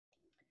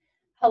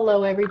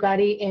Hello,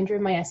 everybody.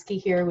 Andrea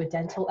here with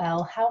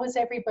Dentalelle. How is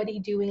everybody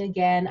doing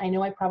again? I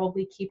know I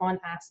probably keep on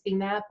asking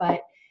that,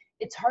 but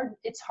it's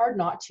hard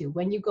not to.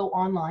 When you go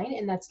online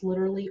and that's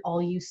literally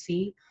all you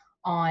see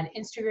on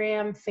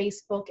Instagram,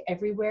 Facebook,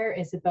 everywhere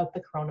is about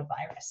the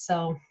coronavirus.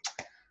 So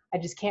I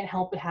just can't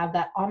help but have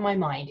that on my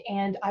mind.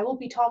 And I will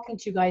be talking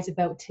to you guys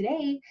about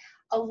today.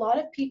 A lot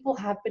of people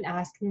have been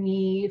asking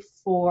me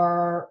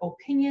for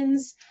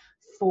opinions,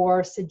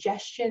 for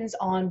suggestions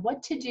on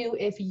what to do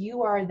if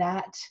you are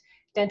that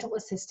dental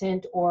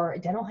assistant or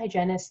dental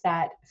hygienist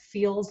that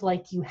feels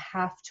like you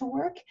have to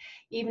work,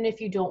 even if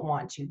you don't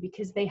want to,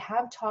 because they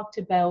have talked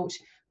about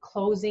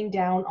closing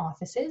down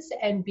offices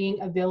and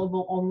being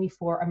available only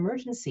for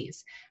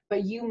emergencies.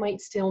 But you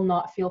might still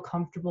not feel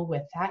comfortable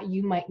with that.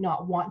 You might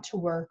not want to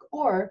work,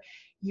 or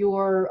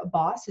your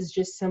boss is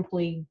just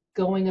simply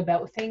going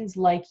about things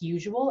like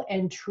usual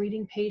and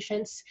treating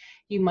patients.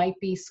 You might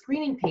be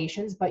screening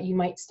patients, but you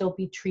might still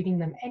be treating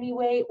them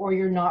anyway, or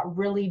you're not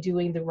really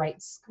doing the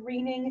right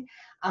screening,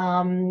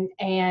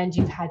 and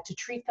you've had to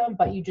treat them,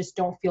 but you just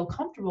don't feel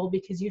comfortable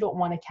because you don't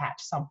want to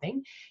catch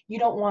something. You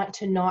don't want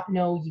to not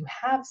know you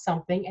have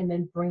something and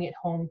then bring it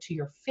home to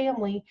your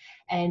family,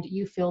 and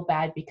you feel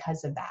bad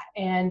because of that.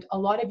 And a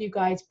lot of you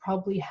guys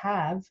probably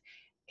have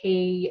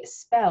a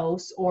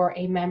spouse or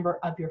a member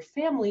of your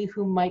family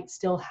who might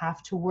still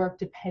have to work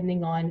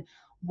depending on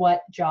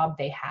what job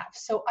they have.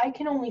 So I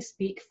can only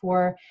speak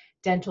for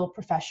dental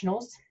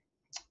professionals.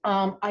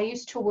 I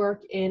used to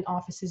work in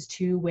offices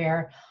too,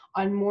 where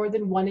on more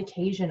than one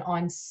occasion,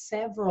 on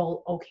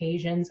several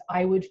occasions,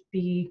 I would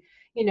be,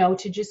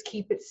 to just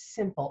keep it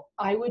simple,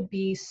 I would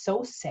be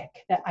so sick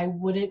that I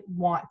wouldn't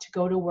want to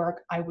go to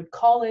work. I would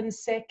call in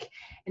sick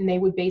and they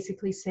would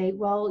basically say,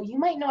 well, you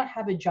might not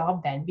have a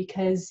job then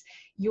because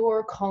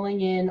you're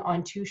calling in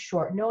on too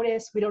short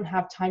notice. We don't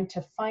have time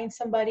to find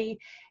somebody.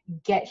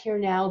 Get here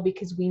now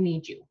because we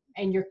need you.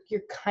 And you're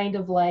kind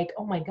of like,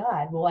 oh my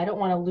God, well, I don't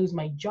want to lose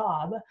my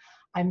job.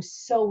 I'm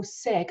so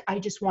sick. I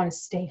just want to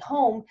stay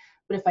home.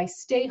 But if I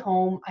stay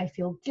home, I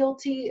feel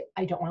guilty.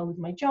 I don't want to lose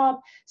my job.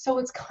 So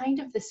it's kind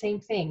of the same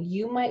thing.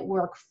 You might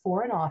work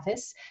for an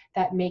office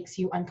that makes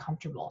you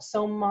uncomfortable.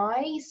 So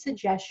my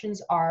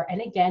suggestions are,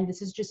 and again,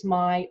 this is just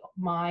my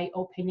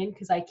opinion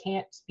because I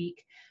can't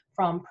speak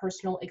from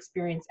personal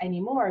experience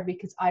anymore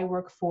because I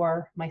work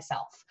for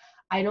myself.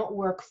 I don't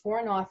work for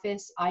an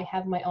office. I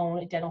have my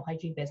own dental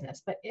hygiene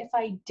business. But if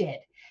I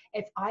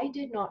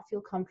did not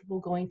feel comfortable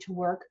going to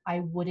work,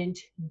 I wouldn't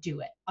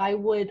do it. I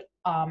would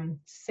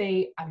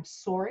say, I'm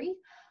sorry.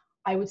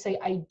 I would say,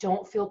 I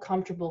don't feel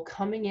comfortable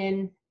coming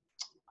in.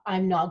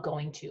 I'm not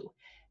going to.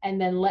 And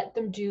then let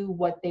them do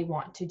what they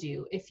want to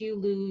do. If you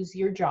lose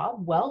your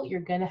job, well, you're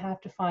going to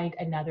have to find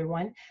another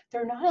one.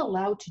 They're not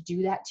allowed to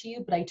do that to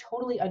you, but I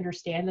totally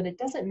understand that it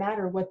doesn't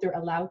matter what they're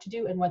allowed to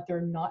do and what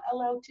they're not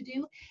allowed to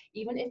do.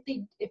 Even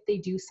if they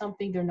do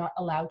something they're not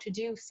allowed to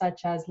do,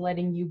 such as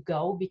letting you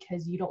go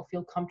because you don't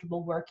feel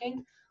comfortable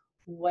working,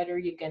 what are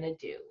you going to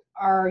do?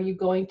 Are you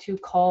going to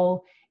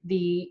call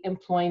the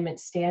employment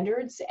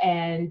standards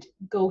and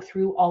go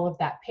through all of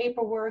that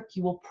paperwork?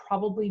 You will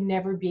probably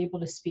never be able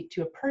to speak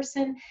to a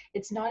person.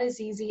 It's not as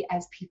easy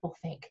as people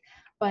think,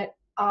 but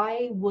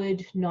I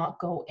would not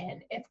go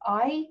in. If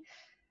I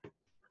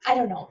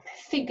don't know,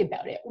 think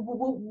about it.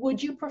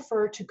 Would you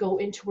prefer to go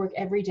into work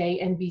every day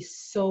and be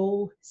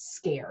so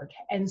scared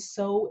and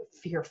so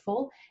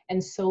fearful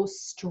and so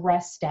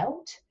stressed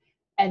out,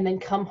 and then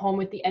come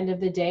home at the end of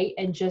the day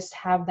and just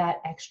have that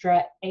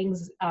extra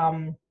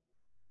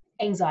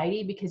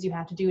anxiety because you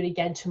have to do it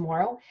again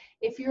tomorrow?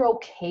 If you're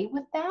okay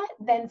with that,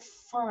 then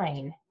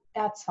fine.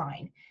 That's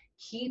fine.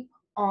 Keep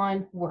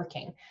on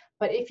working.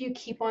 But if you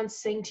keep on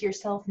saying to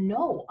yourself,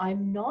 no,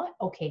 I'm not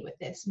okay with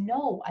this.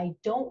 No, I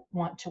don't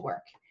want to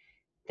work,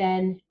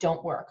 then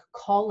don't work.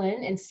 Call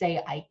in and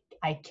say,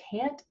 I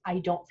can't, I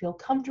don't feel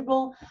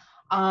comfortable.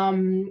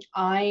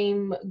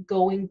 I'm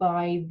going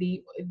by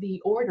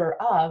the order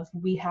of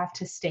we have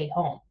to stay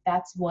home.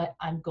 That's what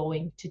I'm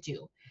going to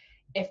do.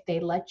 If they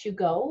let you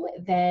go,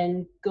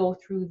 then go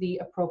through the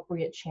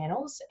appropriate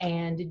channels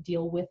and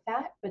deal with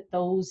that. But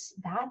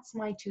that's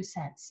my 2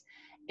 cents.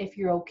 If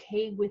you're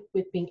okay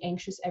with being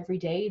anxious every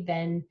day,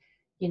 then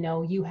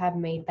you have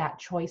made that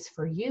choice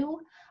for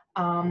you.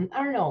 I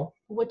don't know.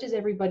 What does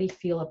everybody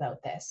feel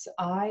about this?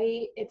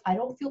 If I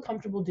don't feel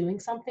comfortable doing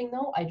something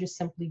though, I just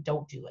simply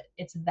don't do it.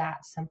 It's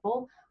that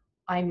simple.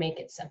 I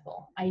make it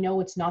simple. I know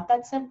it's not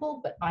that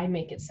simple, but I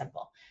make it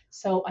simple.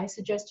 So I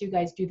suggest you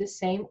guys do the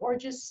same, or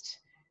just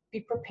be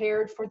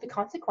prepared for the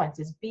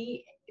consequences.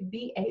 Be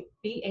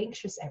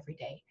anxious every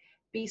day.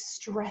 Be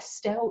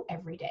stressed out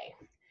every day.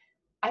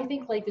 I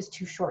think life is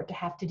too short to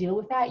have to deal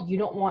with that. You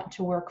don't want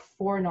to work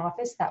for an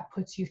office that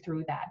puts you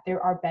through that.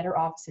 There are better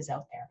offices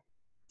out there.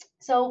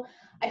 So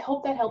I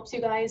hope that helps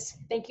you guys.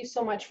 Thank you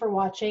so much for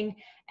watching,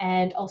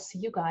 and I'll see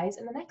you guys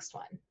in the next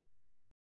one.